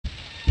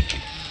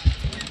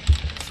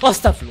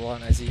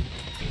Astaghfirullahaladzim.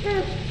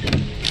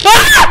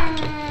 Ah!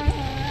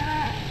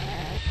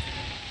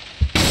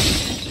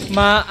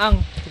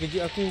 Maang,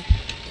 terkejut aku.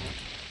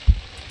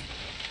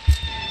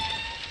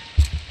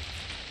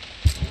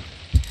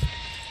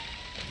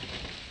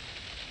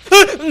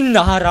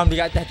 Nah, haram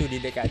dekat atas tu,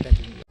 dia dekat atas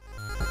tu.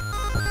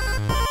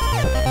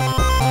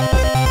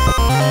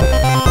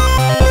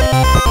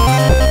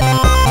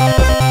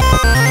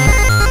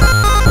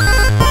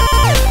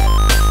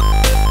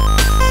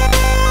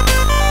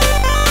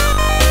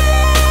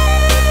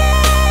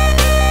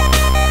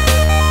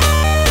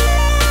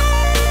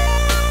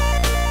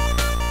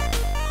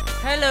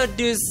 Hello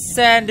dudes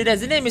and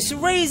dudes, the name is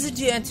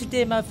Seram, and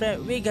today my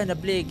friend we're gonna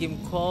play a game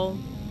called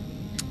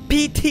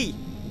PT.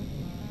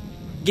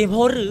 Game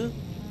horror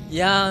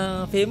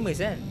yang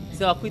famous kan.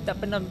 So aku tak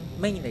pernah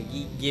main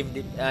lagi game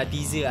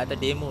teaser atau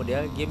demo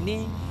dia. Game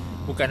ni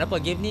bukan apa,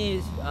 game ni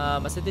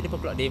masa tu dia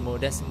keluar demo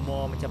dah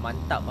semua macam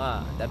mantap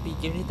lah. Tapi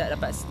game ni tak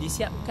dapat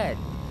disiapkan.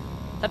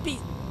 Tapi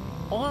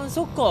orang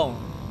suka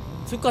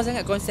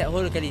sangat konsep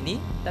horror kali ni.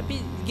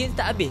 Tapi game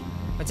tak habis.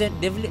 Macam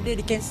develop dia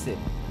di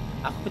cancel.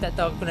 Aku pun tak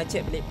tahu, aku nak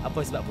check balik apa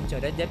sebab punca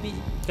dia. Tapi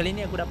kali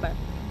ni aku dapat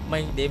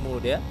main demo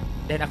dia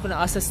dan aku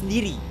nak rasa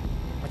sendiri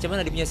macam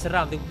mana dia punya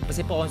seram tu.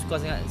 Pasal orang suka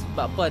sangat.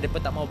 Sebab apa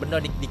mereka tak mau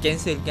benda di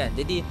cancel kan.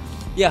 Jadi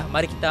ya,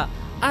 mari kita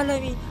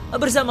alami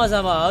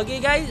bersama-sama. Okay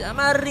guys,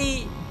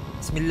 mari.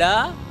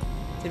 Bismillah.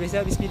 Saya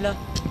biasa bismillah.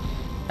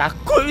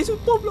 Takut ni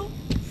sumpah pula.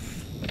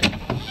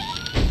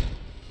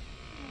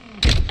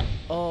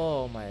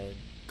 Oh my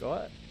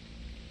god.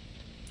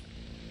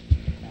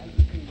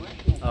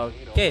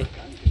 Okay.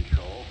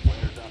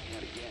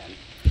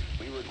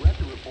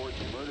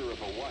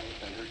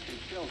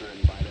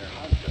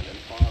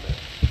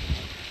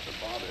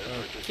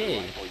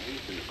 Okay.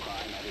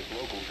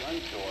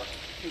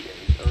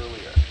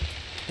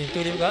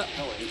 Pintu dia buka.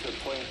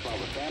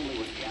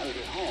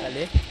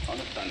 Boleh.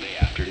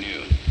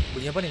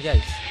 Bunyi apa ni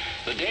guys?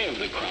 The day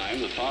of the crime,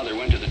 the father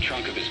went to the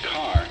trunk of his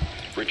car,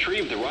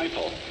 retrieved the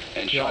rifle,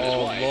 and shot his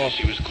wife as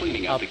she was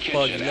cleaning up the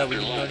kitchen after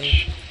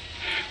lunch.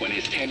 When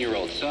his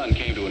 10-year-old son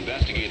came to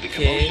investigate the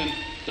commotion,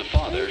 the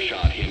father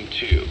shot him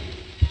too.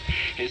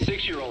 His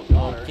 6-year-old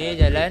daughter was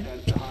sent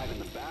to hide in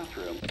the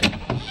bathroom.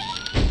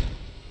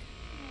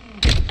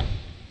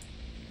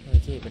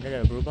 Okay, benda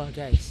dah berubah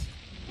guys.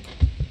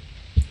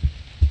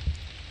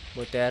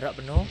 Botol arak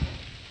penuh.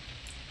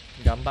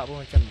 Gambar pun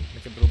macam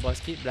berubah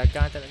sikit.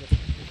 Belakang tak ada.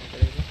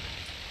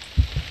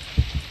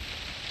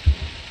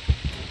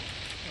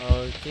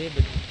 Okay,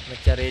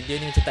 macam radio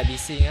ni macam tak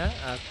bising ah.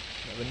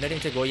 Benda ni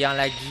macam goyang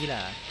lagi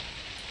lah.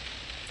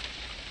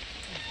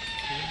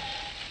 Okay.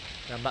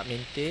 Gambar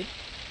maintain.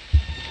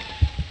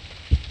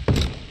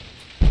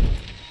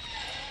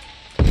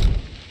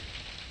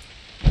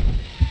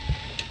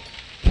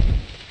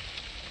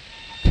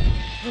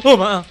 Oh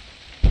maaf.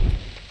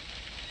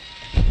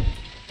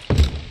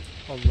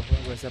 Allah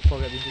Akbar, siapa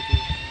kat pintu tu?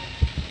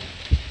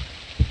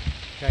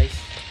 Guys.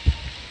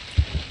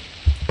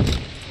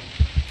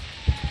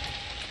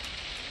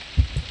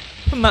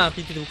 Maaf,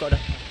 pintu tu buka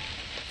dah.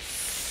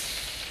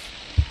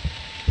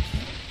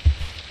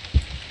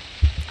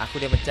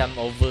 Aku dia macam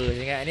over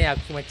sangat ni.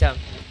 Aku macam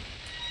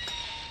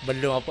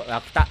belum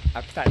apa.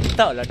 Aku tak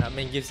tahu lah nak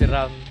main game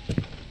seram.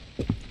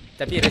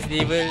 Tapi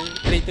Resident Evil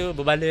 3 tu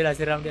berbala lah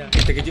seram dia.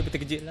 Terkejut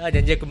lah.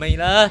 Janji aku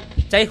main lah.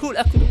 Childhood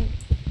aku tu.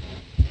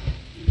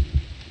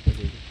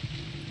 Okay.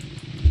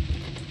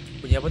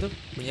 Bunyi apa tu?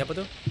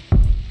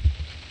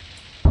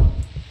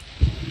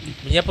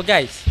 Bunyi apa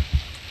guys?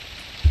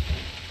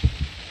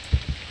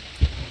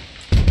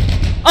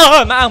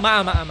 Oh, maaf.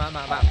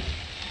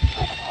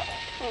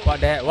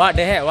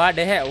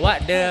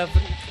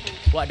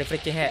 What the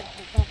freaking heck?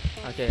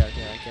 Okay.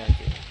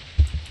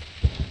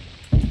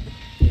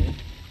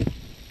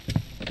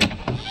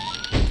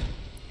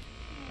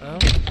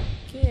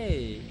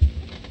 Okay.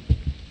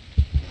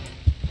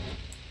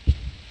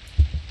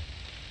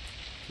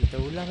 Kita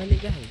ulang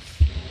balik guys.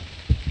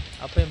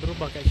 Apa yang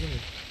berubah kat sini?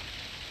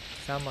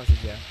 Sama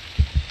saja.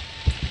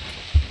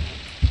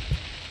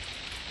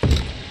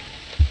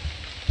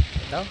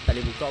 Tahu, tak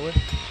boleh buka pun.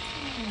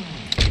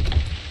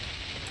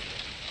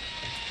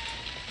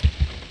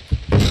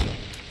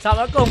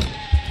 Assalamualaikum.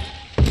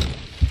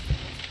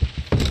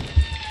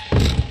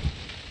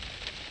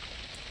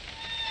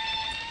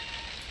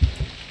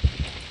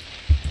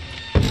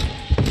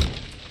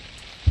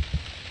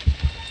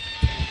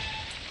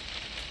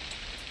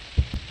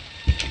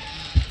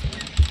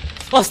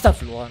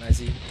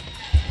 Astaghfirullahaladzim.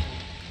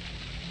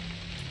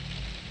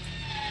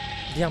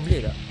 Diam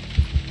boleh tak?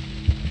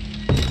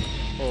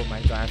 Oh my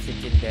god, I'm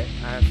freaking dead.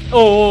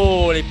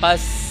 Oh,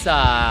 lipas.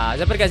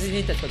 Sampai dekat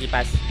sini tak suka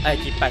kipas.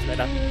 Kipas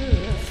pula dah.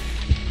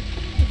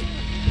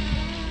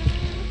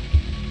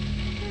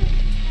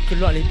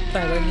 Keluar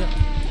lipas banyak.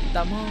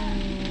 Tak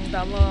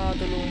mau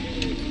tolong.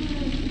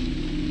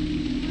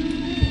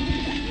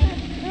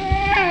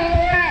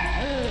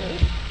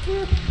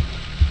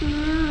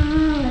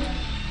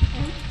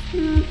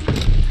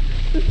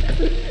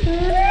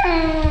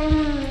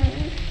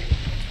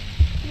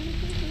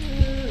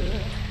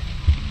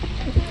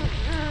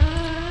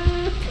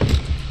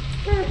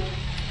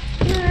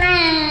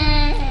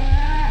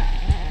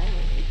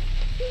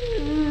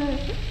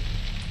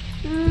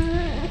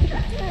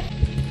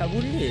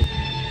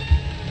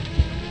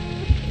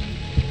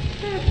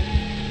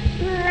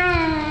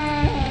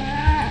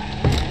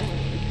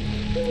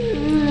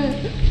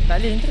 Tak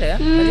boleh enter ya?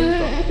 Tak boleh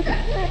buka.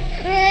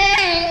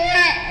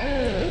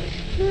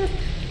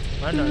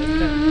 Mana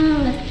enter?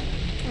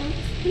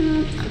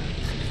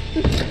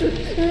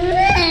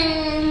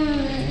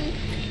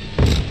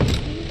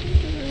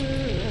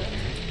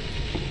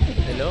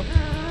 Hello?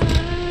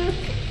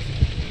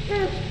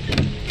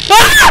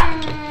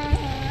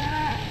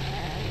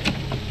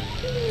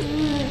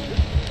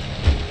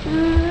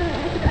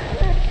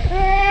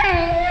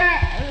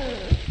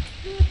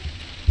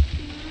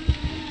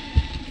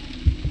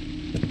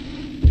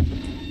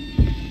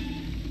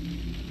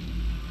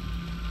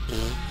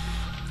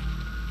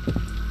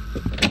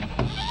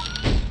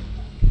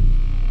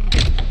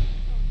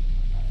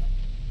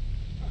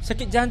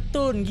 Sakit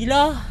jantung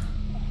gila.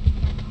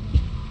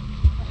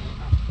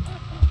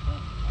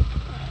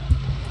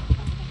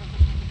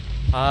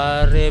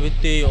 Hari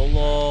betul ya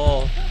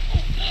Allah.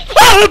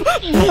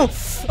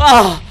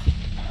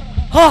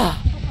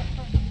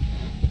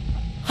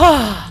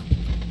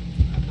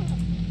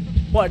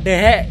 What the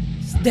heck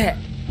is that?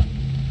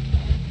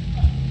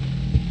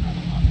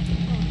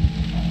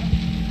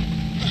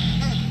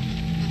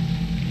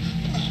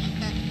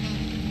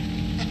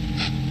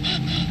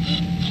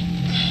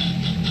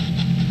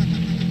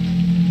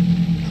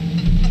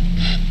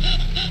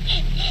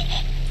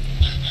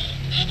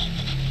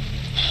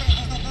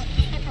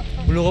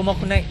 Bulu rumah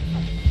aku naik.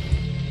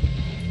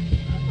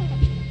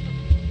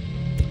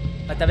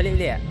 Tak balik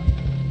boleh tak?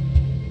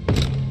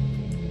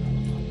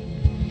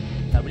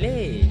 Tak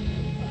boleh.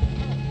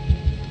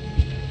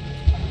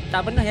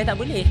 Tak pernah ya tak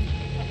boleh.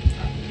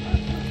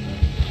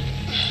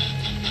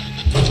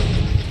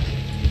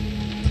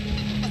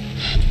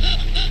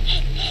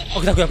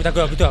 Aku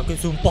takut.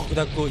 Sumpah aku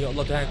takut. Ya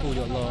Allah Tuhan aku.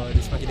 Ya Allah.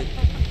 Dia semakin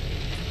dekat.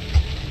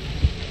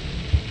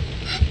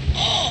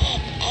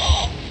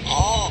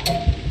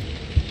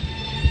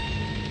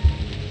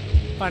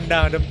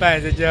 Pandang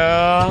depan saja.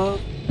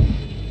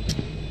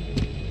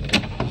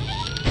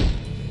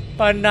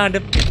 Pandang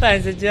depan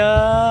saja.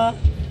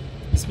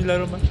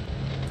 Bismillahirrahmanirrahim.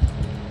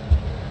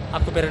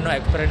 Aku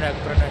paranoid.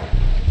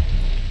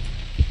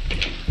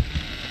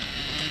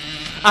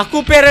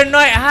 Aku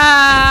paranoid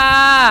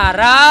haram.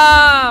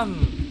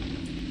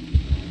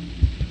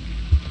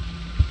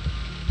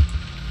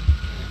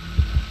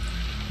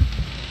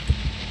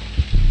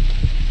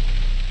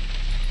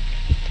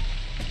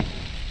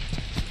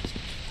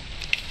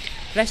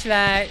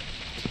 Flashlight.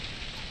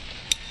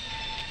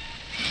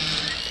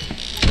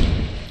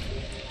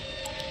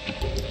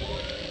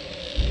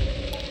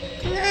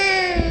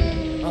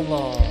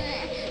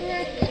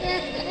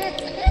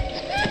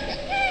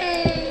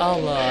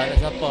 Allah, ada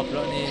siapa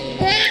pula ni?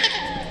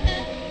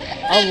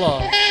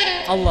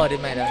 Allah dia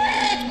main dah.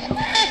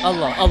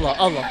 Allah.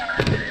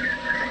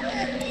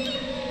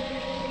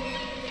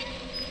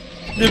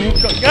 Dia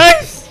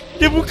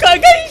buka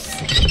guys.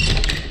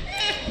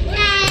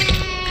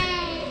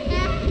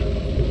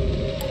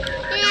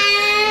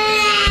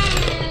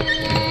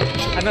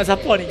 Anak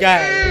siapa ni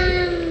guys?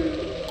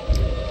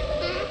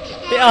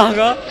 PA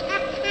ke?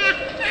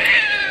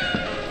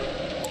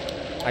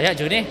 Ayat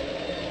je ni.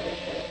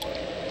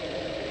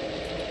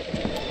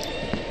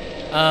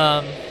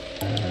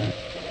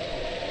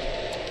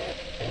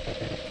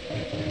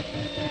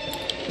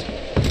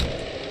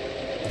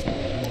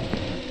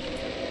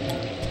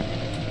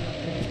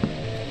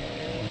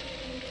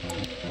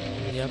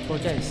 Ni apa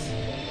guys?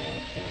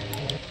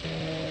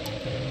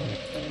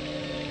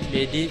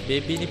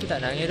 Baby ni pun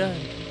tak nangis dah.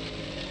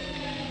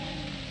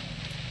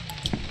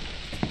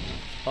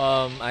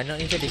 Anak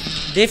ni tadi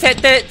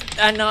defected.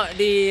 Anak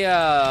dia.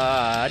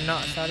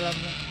 Anak salam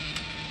lah.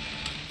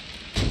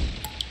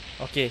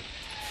 Okay.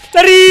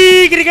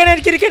 Lari kiri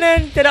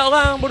kanan. Tak ada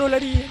orang, bodoh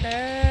lari.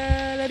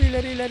 Lari.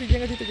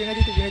 Jangan tutup. Okay.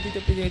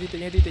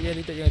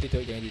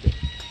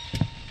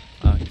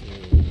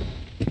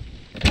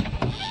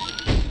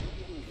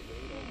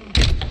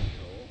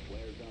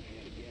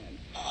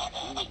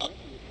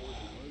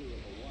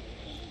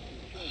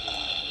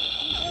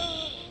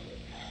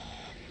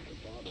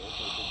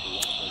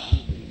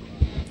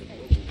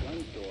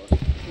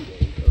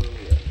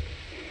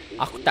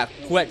 Aku tak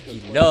kuat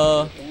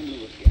gila.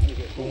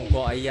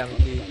 Tunggu ayam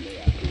ni.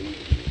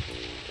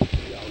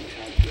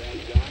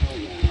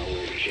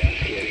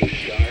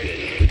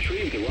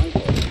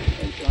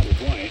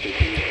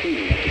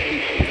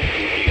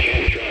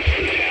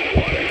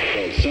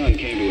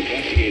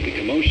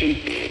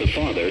 The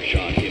father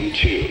shot him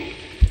too.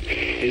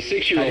 His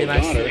 6-year-old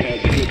daughter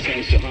had the good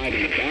sense to hide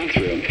in the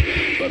bathroom,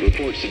 but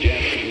reports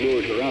suggest he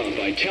lured her out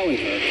by telling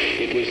her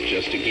it was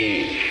just a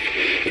game.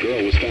 The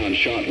girl was found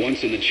shot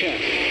once in the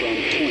chest from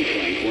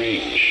point-blank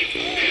range.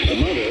 The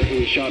mother,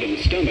 who was shot in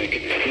the stomach,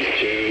 was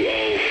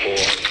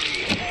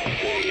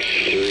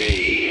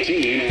 2:04:43.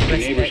 Seen after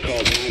neighbors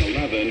called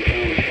 911,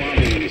 found the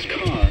father in his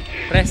car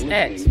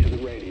listening to the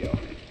radio.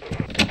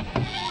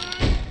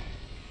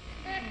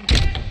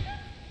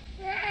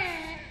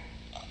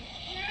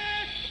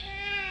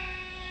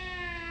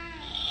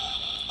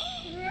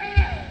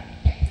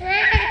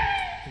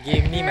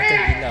 Game ni macam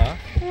gila.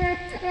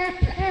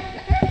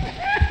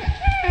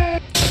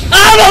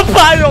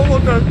 Bapak ya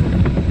Allah.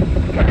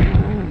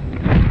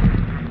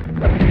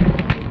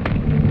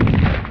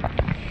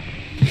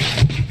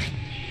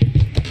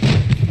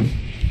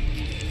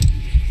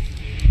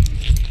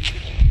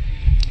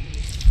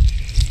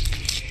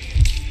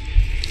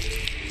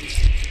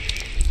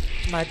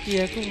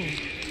 Mati aku.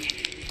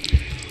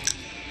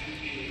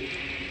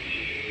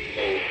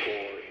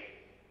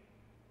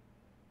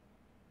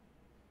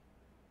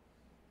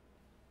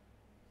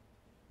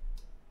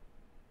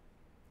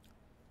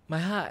 My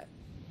heart.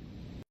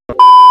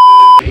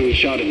 Who was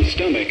shot in the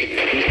stomach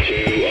was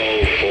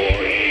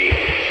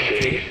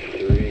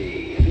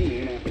 2048663.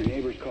 Soon after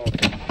neighbors called.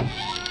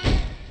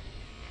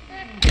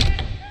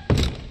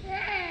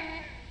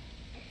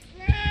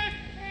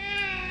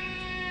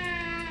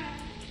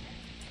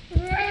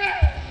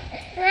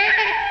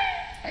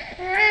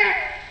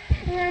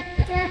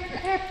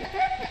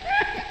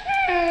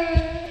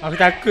 Aku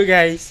takut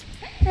guys.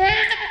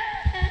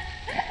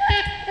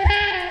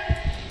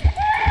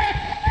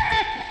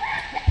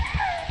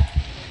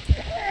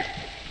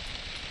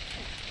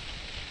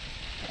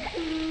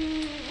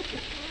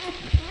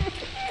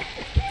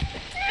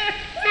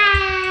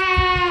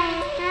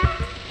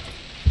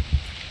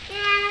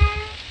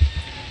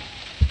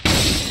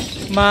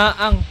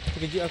 Maang,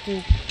 terkejut aku.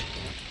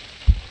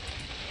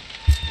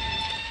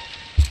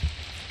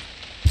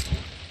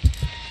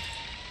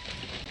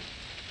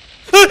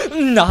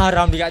 Nah,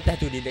 haram di kat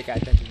atas tu, dia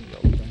dekat atas tu. Ya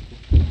Allah.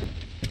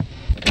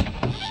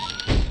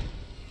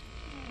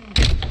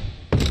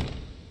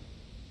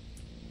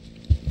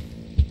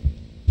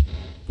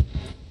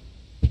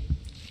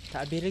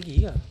 Tak habis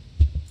lagi ke?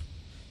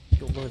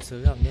 Ya Allah,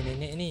 seram dia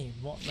nenek ni.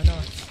 Mak mana?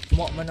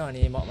 Mak mana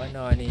ni? Mak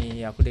mana ni?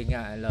 Aku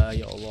dengar lah,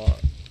 ya Allah.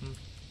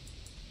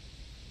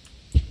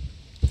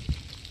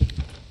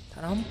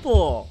 Tak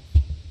nampak.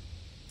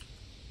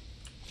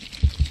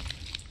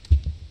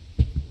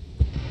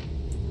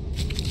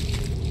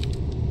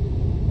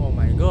 Oh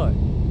my god.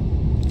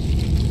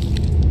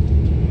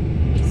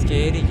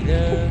 Scary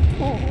gila.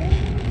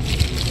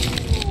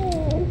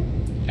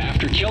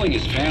 After killing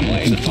his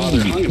family, the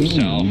father hung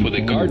himself with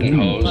a garden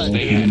hose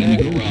they had in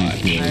the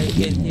garage. I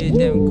can hear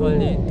them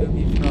calling to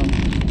me from.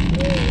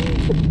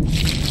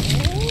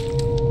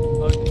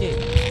 Okay.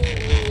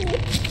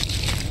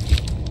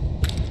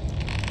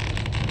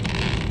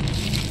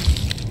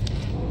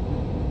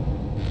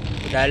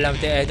 Dalam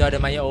TS tu ada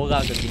banyak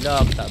orang ke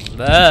gila aku tak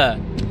ber.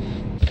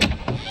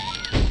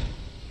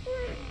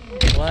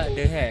 What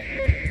the heck?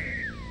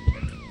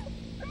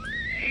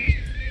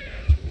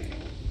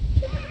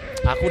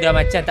 Aku dah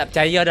macam tak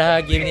percaya dah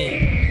game ni.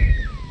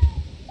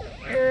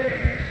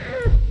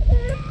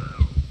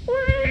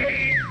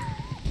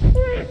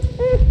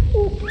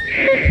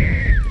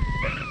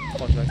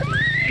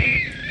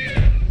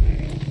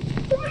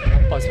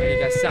 Apa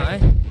sebagai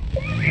gasak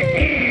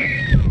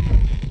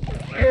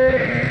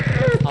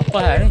Apa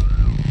hal ni?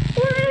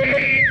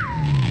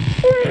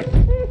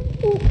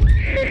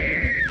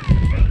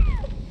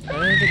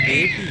 Ada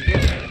baby ke?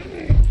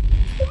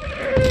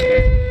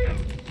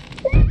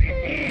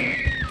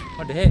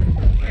 What the heck?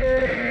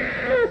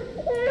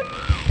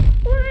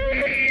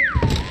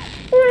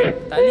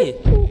 Tak boleh.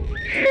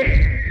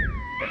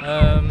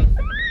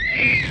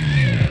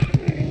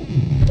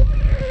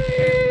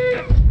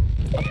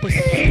 Apa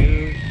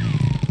sih?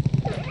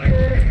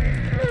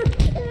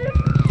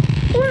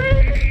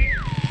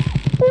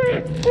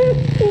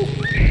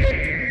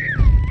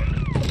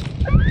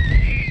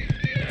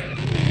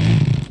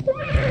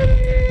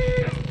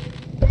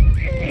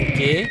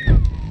 Okay.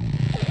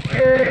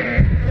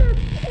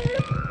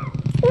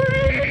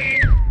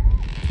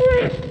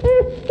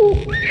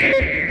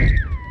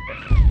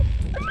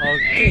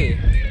 Okay.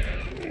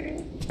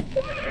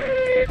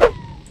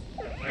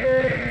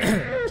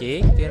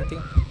 Okay, kita nak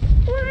tengok.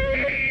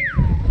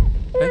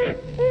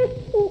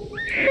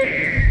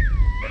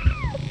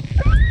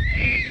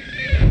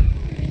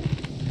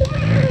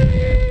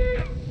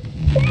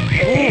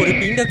 Oh, dia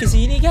pindah ke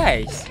sini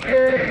guys.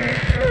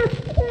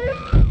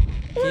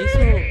 Okay,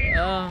 so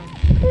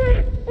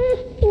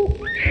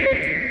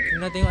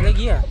kena tengok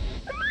lagi lah.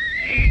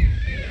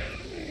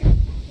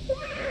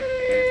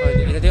 Oh,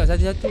 kita tengok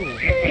satu-satu.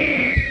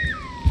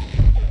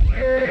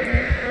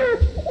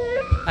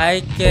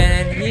 I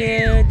can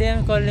hear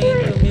them calling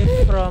to me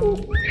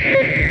from.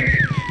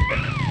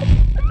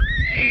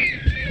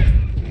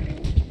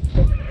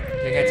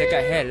 Jangan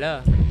cakap hell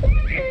lah.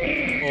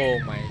 Oh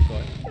my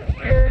god.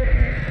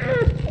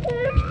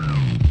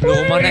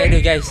 Belum rumah naik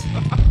dia guys.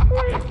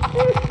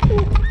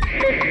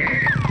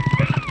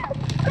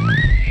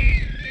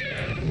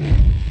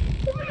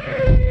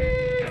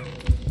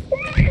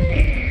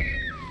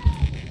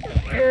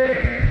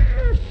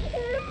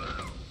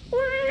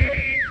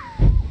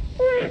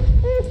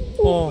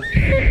 Oh.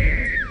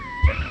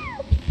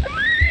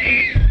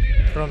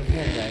 From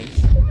here guys.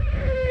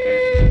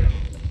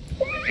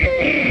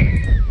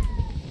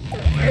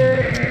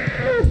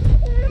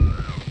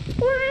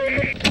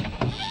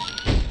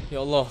 Ya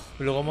Allah,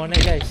 belum rumah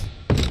naik guys.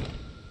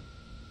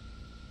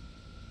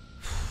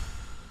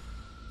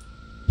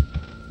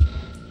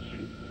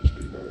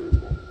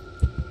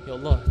 Ya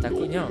Allah,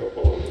 takutnya.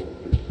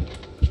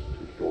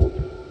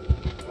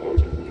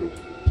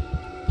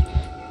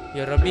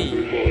 Ya Rabbi,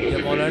 ya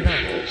Maulana.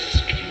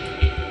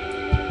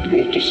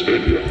 Låt oss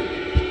välja.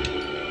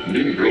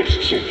 Min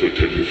röst som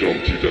förtäljer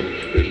framtiden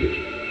eller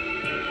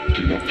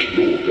dina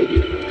plågade.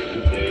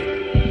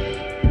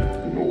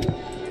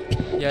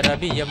 Ya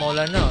Rabbi, ya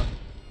Maulana.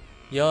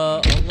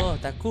 Ya Allah,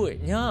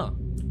 takutnya.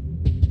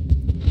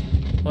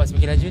 Awak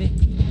semakin laju ni.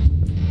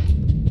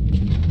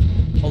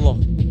 Allah.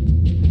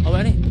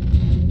 Awak ni.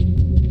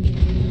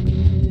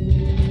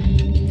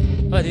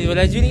 Awak tiba-tiba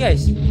laju ni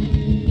guys.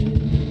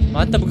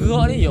 Mata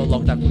bergerak ni. Ya Allah,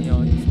 takutnya.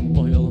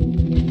 Sumpah ya Allah.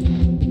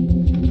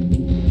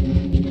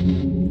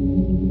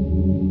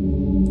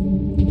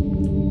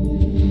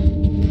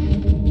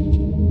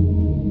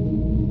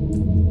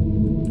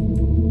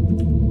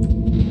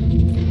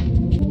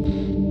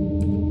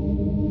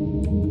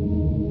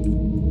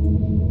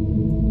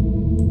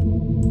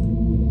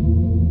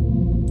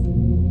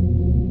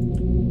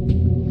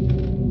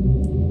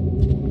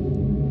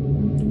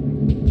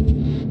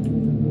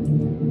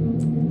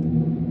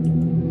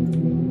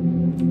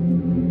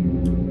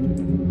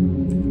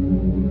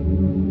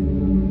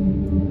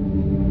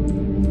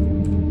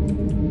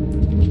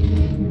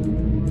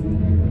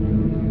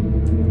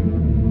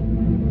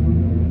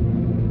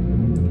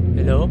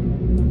 Hello?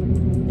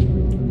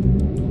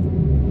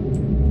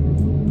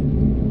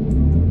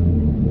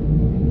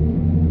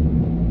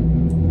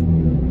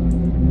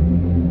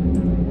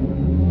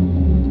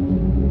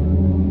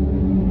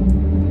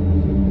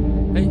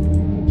 Hey.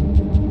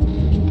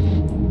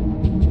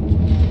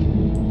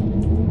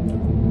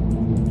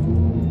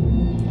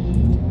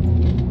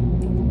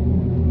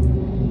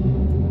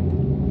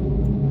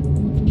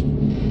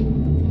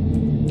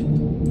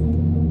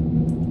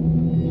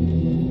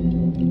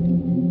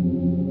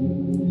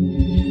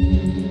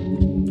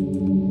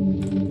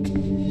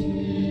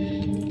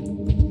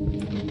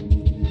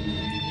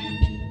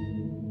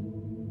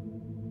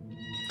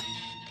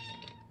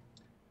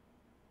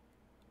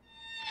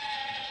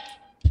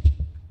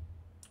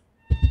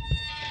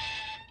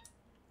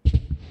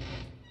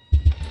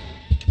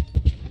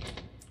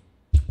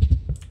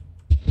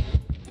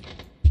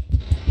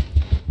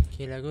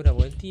 Okay, lagu dah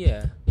berhenti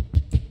ya.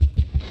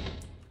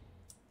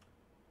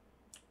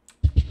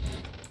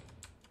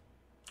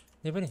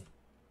 Ni apa ni?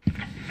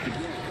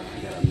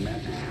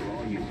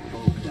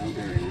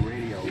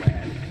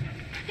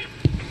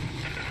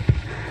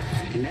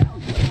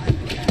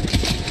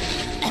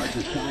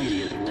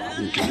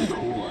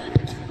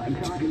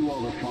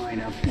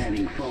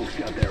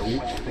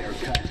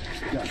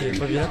 Okay,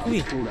 apa bila aku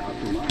ni?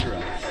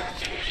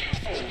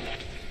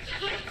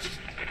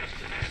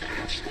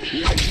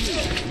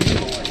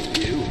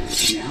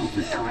 Now's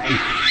the time.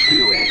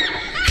 Do it.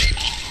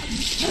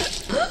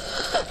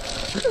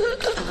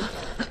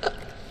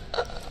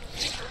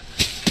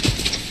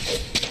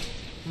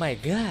 My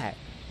God,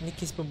 ni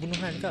kes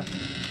pembunuhan kah?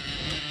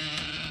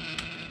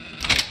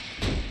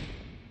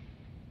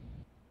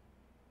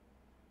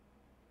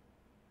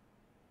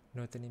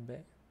 No turning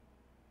back.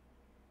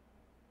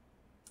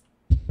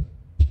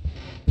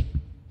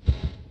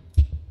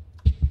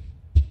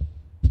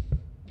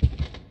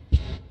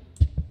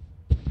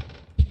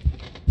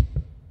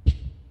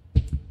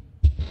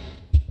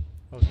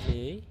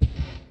 Okay.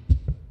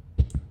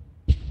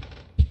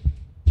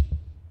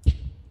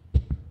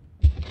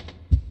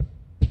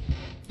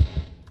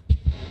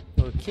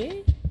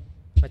 Okay.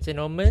 Macam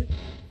normal.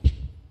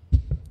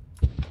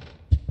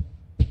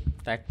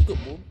 Takut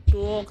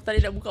bodoh. Aku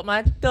tadi nak buka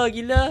mata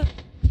gila.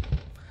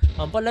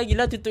 Hampa lagi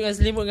lah tutup dengan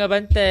selimut dengan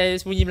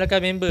bantai sembunyi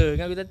belakang member.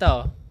 Kan aku tak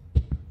tahu.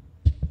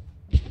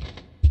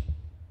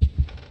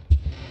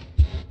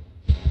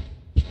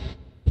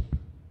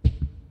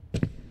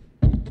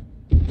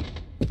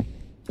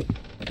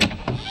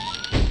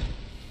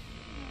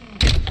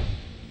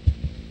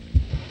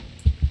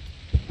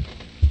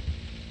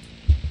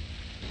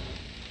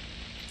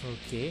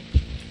 Okay.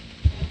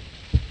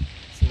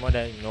 Semua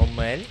dah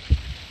normal.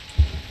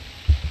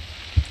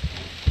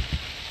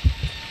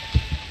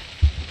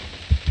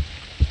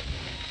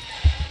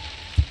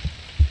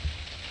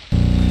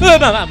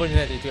 Mak, boleh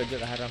nanti itu aja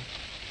lah haram.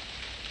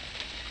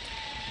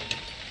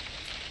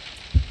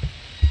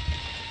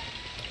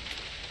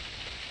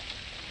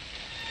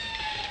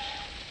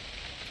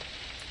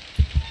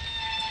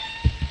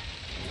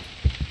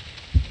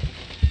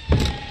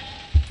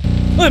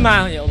 Oi,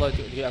 mak, ya Allah,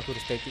 dia aku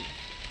static.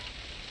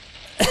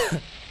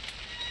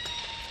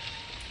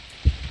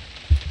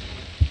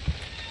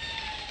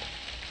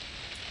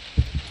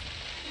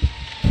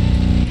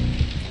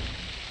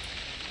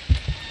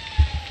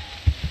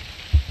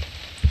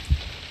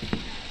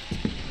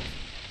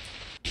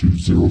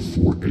 Zero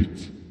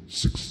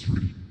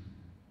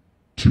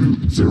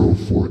 4863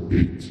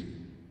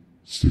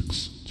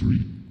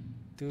 204863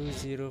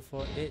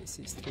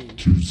 204863 204863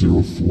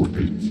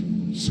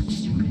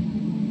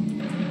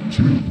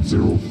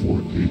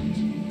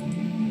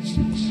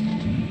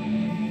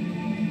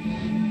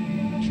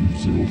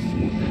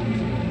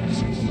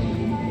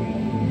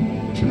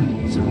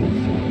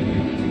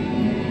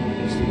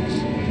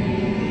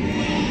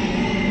 204863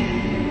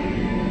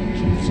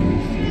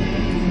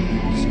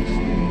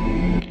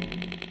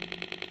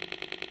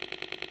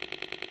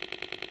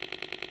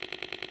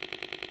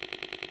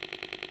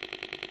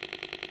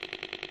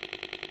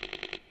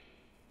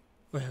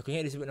 Wah, aku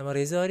ingat dia sebut nama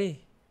Reza ni.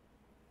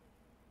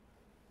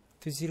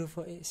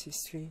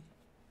 204863.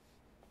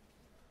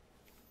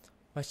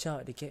 Watch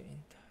out, the gap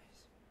in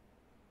ties.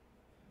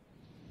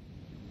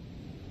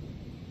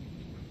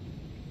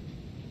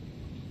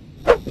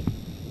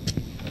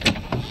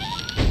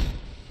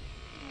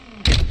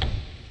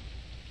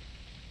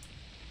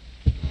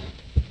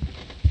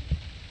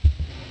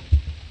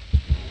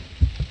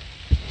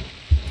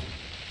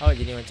 Oh,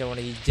 jadi macam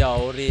warna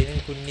hijau, orange,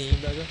 kuning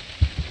pula tu.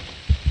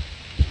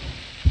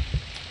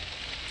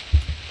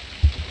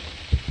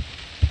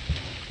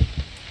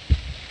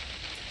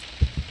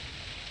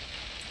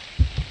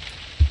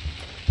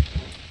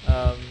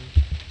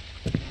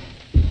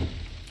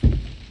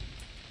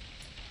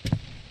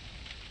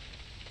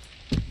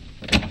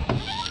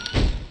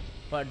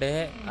 What the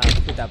heck?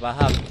 Aku tak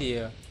faham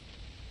dia.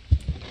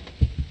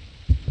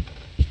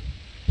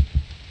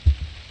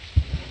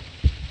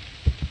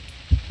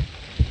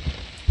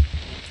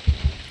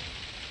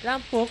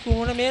 Lampu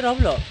aku warna merah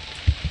pula.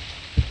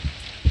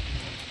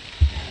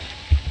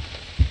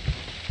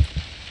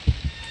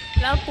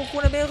 Lampu aku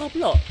warna merah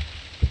pula.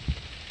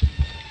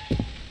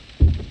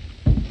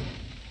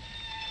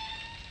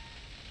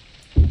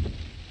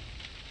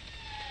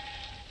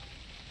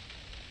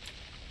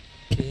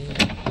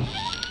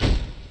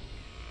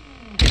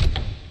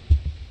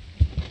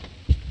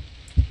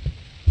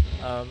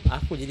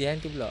 Aku jadi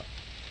hantu pula.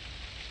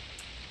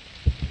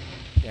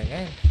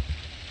 Jangan.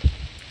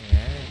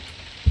 Jangan.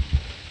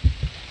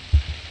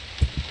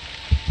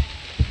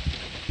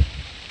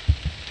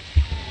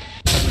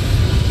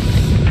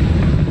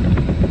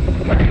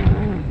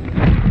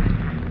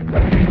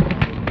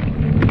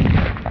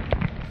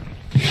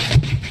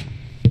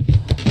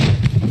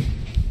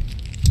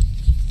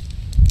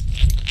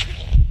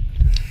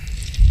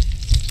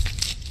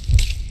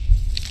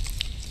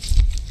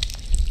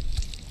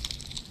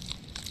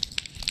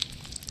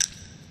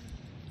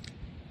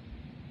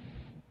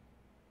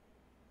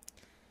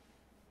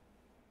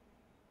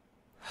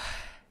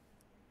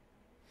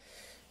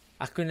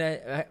 Aku nak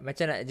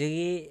macam nak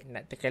jerit,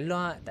 nak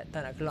terkeluar, tak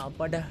tahu nak keluar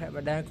apa dah kat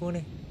badan aku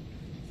ni.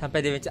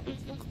 Sampai dia macam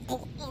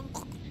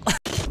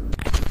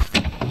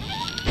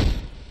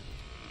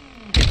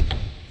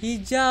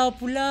hijau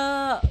pula.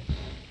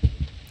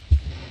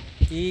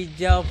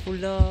 Hijau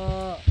pula.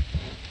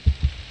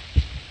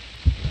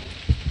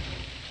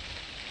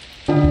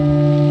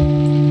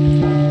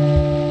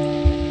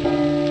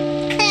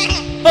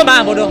 Oh, mak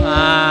bodoh.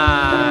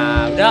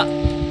 Budak.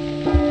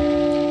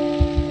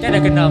 Kan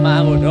dah kenal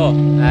mak bodoh.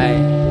 Hai.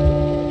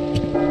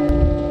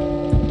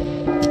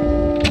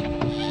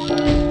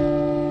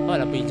 Oh,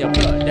 lampu hijau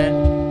pula. Dan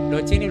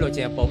loceng ni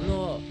loceng apa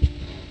pula?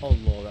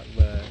 Allahu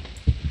Akbar.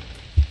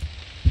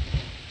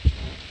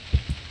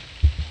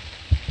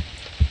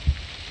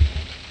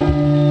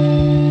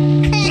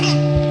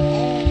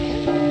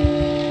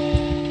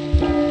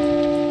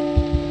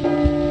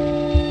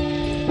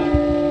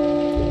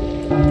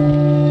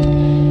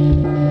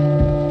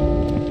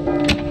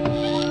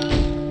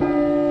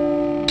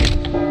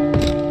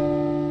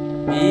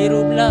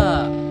 Biru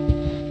pula.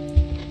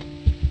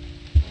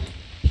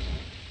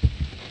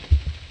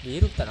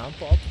 Biru tak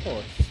nampak apa.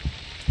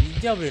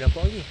 Hijau boleh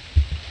nampak lagi.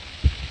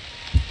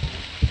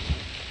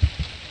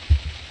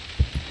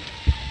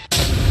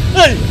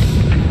 Hei!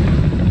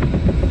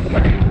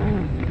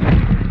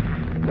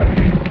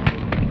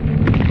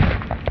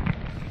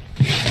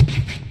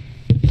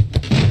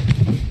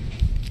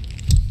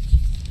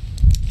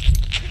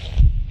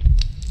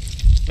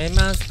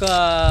 Memang suka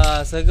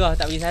serah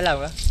tak bagi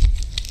salam ke?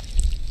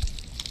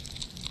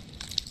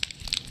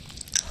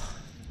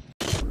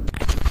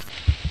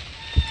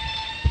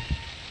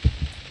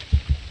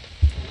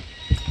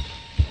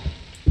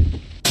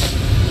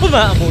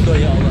 Mak bodoh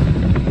ya Allah.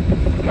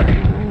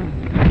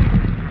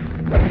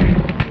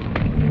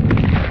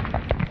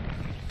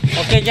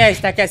 Okay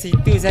guys, setakat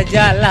situ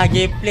sajalah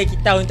gameplay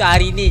kita untuk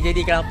hari ni.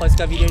 Jadi kalau korang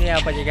suka video ni,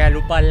 apa jangan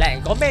lupa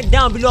like, comment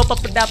down below apa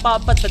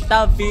pendapat apa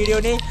tentang video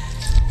ni.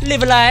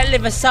 Leave a like,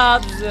 leave a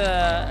sub,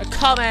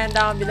 comment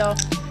down below.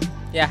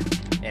 Yeah,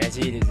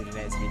 see you.